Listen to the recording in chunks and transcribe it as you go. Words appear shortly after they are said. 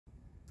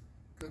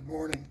Good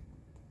morning.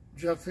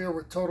 Jeff here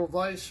with Total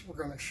Vise. We're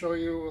going to show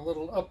you a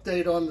little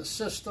update on the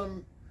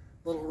system,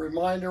 a little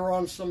reminder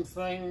on some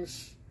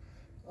things,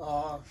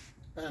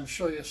 and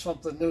show you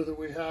something new that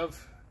we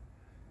have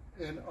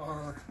in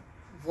our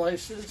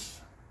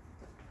vices.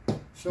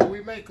 So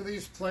we make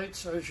these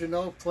plates, as you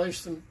know,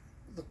 placed in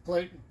the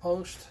plate and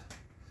post.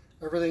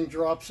 Everything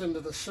drops into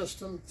the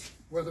system,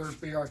 whether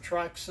it be our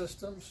track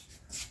systems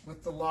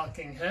with the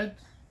locking head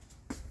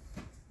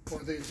or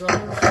these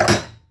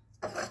others.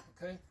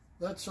 Okay,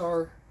 that's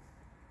our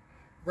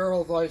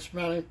barrel vise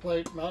mounting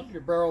plate. Mount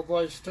your barrel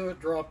vise to it,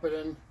 drop it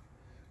in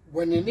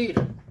when you need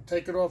it.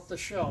 Take it off the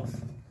shelf.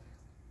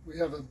 We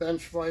have a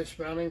bench vise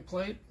mounting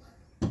plate.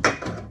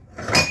 Drop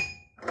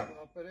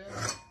it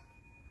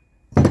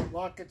in,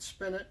 lock it,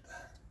 spin it.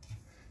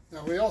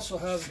 Now we also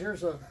have,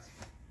 here's a,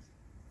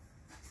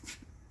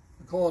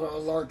 we call it a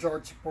large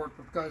arch support,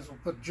 but guys will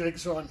put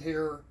jigs on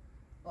here,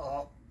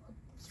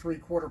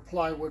 3/4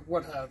 plywood,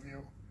 what have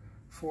you,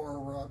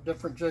 for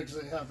different jigs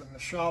they have in the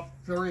shop.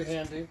 Very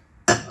handy.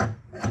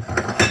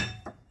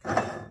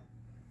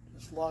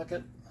 Just lock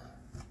it.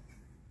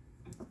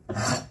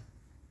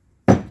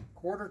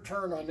 Quarter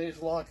turn on these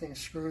locking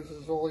screws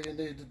is all you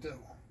need to do.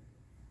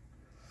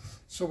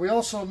 So we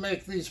also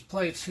make these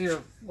plates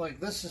here, like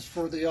this is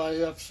for the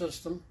IF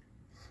system.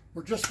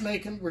 We're just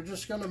going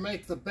to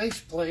make the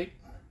base plate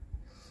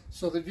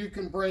so that you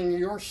can bring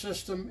your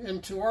system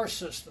into our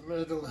system.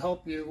 It'll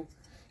help you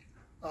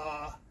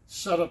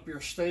set up your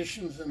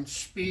stations and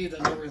speed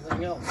and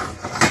everything else,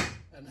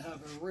 and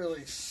have a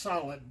really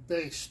solid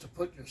base to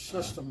put your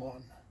system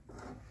on.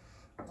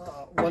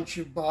 Once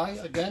you buy,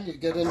 again, you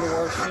get into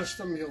our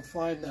system, you'll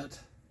find that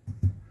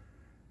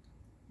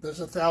there's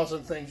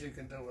 1,000 things you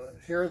can do with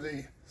it. Here,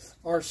 the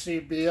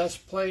RCBS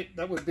plate,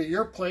 that would be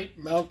your plate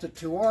mounted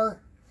to our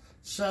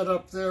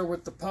setup there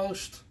with the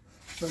post,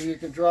 so you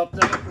can drop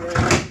that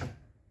right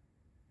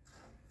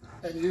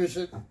in and use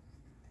it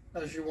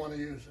as you want to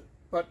use it.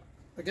 But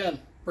again,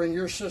 bring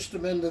your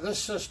system into this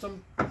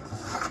system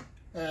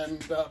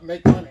and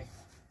make money.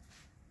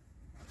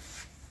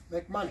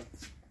 Make money.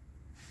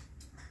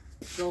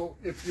 So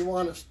if you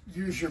want to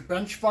use your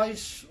bench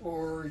vise,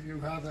 or you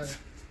have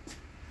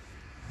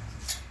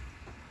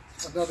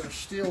another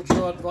steel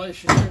jawed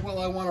vise, you say, well,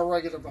 I want a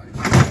regular vise,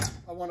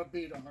 I want a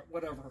bead on it,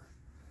 whatever.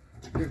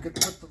 You could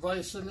put the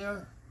vise in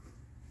there,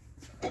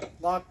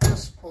 lock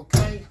this,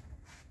 okay.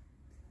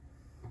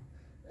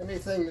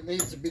 Anything that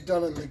needs to be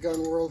done in the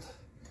gun world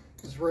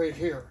is right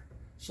here.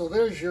 So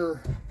there's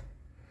your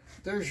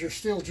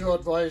steel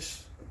jawed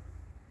vise.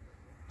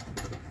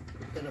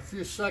 In a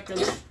few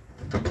seconds,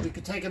 you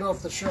can take it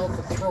off the shelf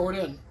and throw it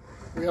in.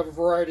 We have a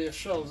variety of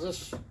shelves.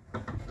 This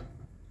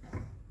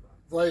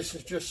vise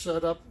is just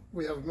set up.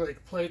 We have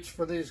make plates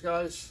for these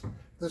guys.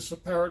 This is a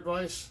parrot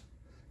vise.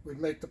 We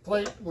make the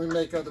plate, we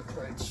make other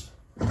plates.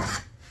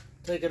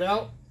 Take it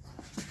out,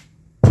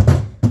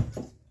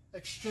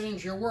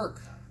 exchange your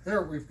work.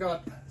 Here we've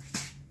got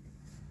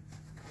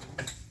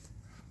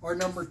our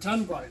number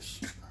 10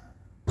 vise.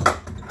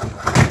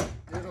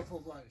 Beautiful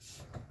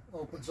vise.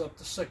 Opens up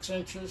to 6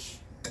 inches.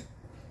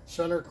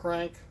 Center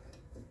crank.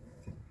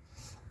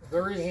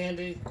 Very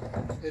handy.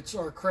 It's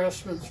our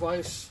Craftsman's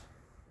vise.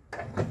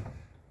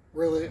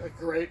 Really a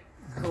great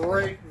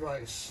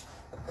vise.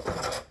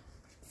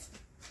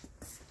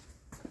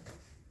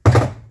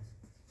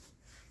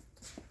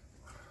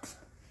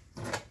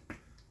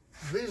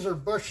 These are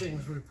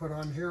bushings we put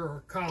on here,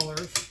 or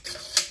collars,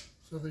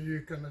 so that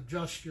you can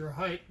adjust your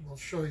height. We'll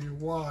show you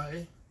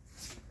why.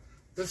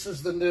 This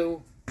is the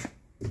new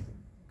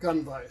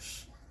gun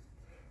vise.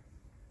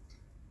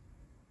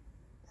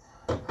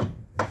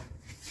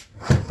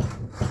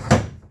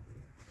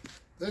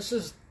 This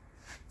is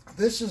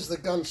the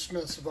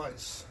Gunsmith's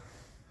vise.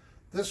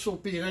 This will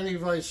beat any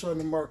vise on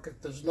the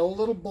market. There's no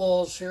little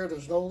balls here.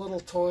 There's no little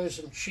toys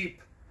and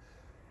cheap,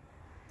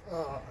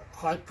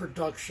 high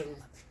production,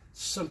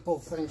 simple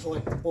things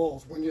like the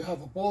balls. When you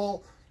have a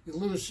ball, you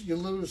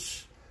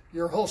lose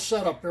your whole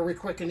setup very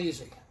quick and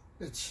easy.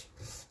 It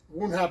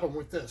won't happen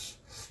with this.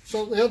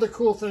 So the other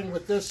cool thing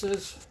with this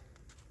is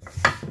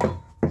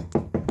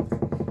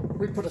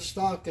we put a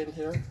stock in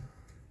here.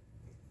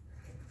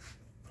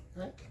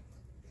 Okay.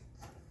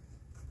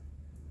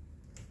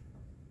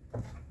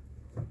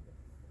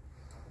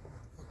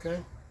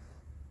 Okay.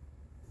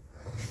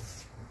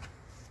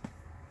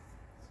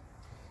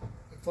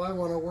 If I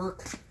want to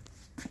work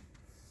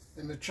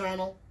in the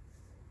channel,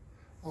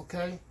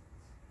 okay,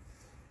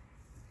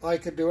 I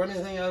could do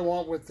anything I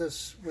want with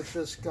this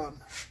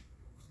gun.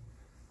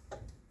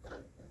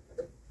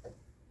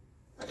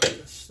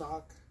 This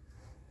stock,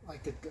 I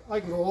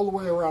can go all the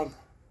way around.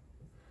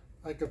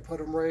 I could put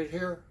them right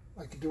here.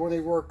 I could do any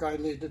work I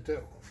need to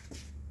do.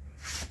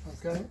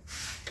 Okay.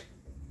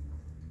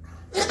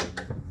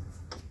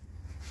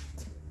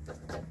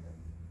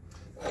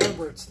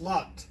 Remember, it's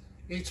locked.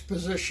 Each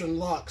position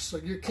locks, so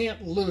you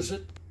can't lose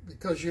it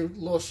because you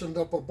loosened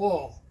up a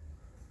ball.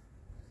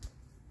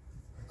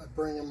 I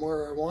bring them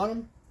where I want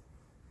them,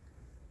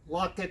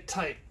 lock it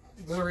tight,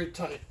 very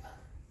tight.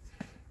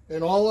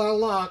 In all our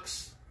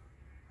locks,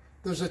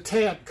 there's a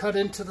tab cut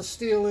into the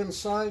steel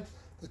inside.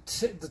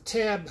 The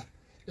tab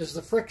is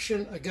the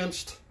friction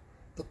against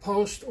the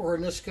post, or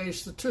in this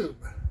case, the tube.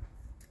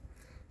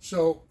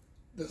 So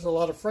there's a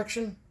lot of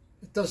friction.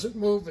 It doesn't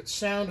move. It's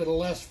sound. It'll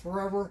last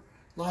forever.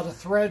 A lot of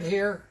thread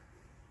here.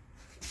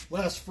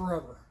 Lasts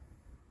forever.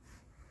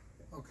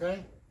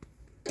 Okay?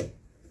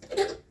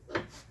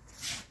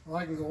 Well,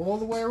 I can go all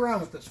the way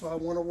around with this if I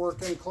want to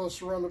work in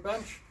closer on the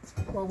bench,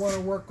 or I want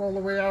to work all the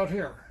way out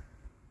here.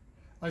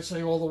 I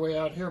say all the way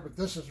out here, but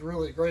this is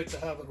really great to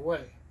have it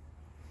away.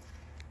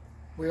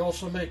 We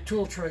also make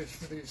tool trays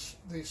for these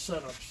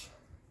setups.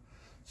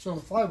 So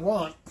if I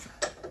want,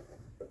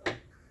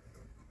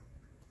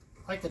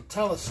 I can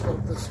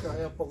telescope this guy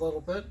up a little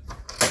bit.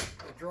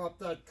 I drop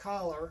that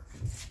collar,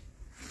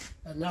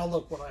 and now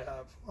look what I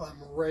have. I'm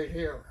right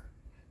here.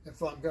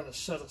 If I'm going to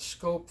set a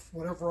scope,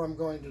 whatever I'm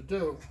going to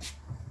do,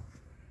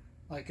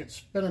 I can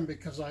spin them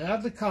because I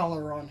have the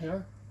collar on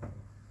here,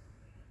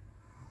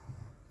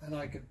 and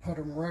I can put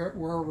them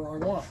wherever I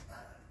want.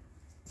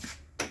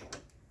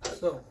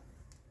 So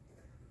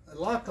I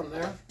lock them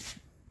there.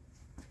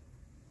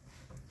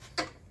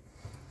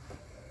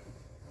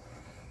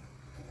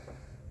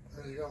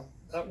 There you go.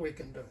 That we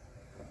can do.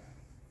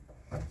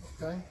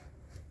 Okay.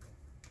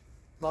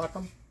 Lock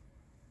them.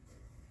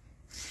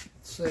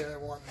 Let's say I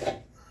want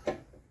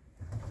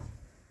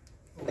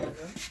over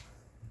there.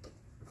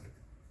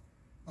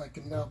 I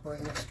can now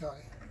bring this guy.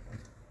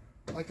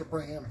 I could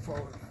bring him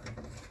forward.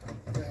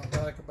 Bring him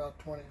back about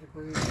 20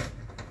 degrees.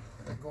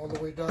 I go all the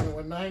way down to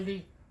a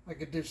 90. I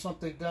could do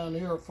something down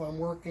here if I'm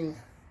working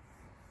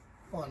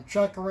on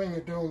checkering or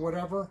doing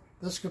whatever.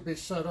 This could be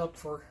set up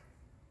for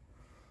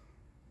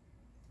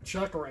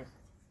checkering.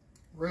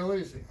 Real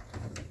easy.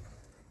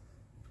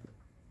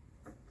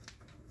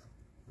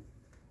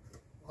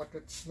 Look,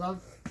 it's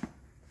snug.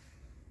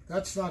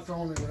 That's not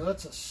going anywhere.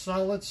 That's a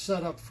solid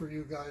setup for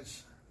you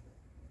guys.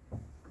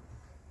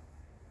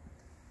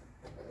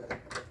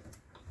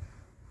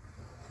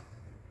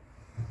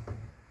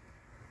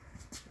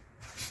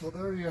 So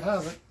there you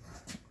have it.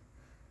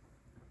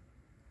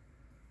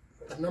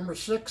 The number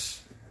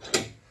 6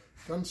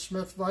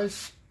 Gunsmith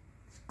Vise.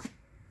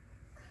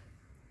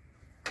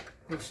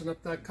 Loosen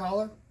up that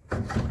collar.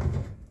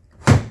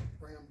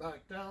 Bring them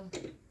back down.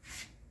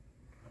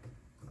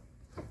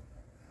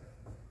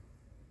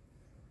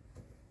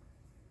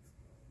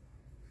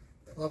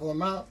 Level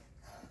them out.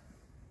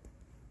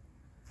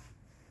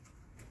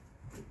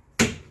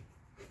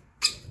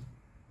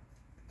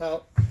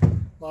 Out.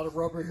 A lot of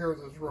rubber here.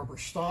 Those rubber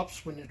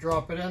stops when you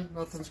drop it in.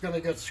 Nothing's going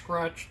to get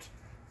scratched.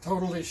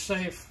 Totally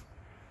safe.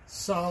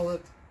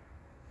 Solid.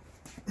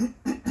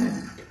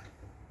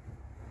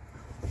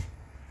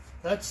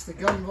 That's the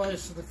gun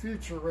vise of the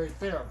future right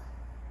there.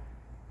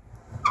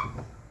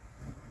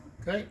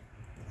 Okay.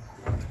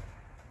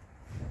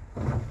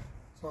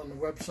 It's on the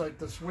website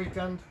this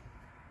weekend.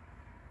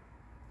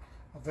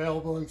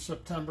 Available in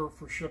September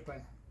for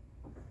shipping.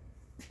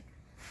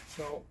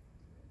 So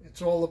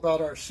it's all about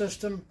our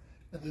system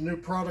and the new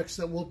products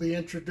that we'll be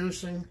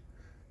introducing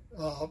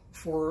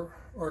for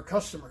our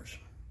customers.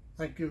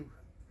 Thank you.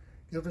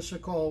 Give us a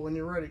call when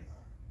you're ready.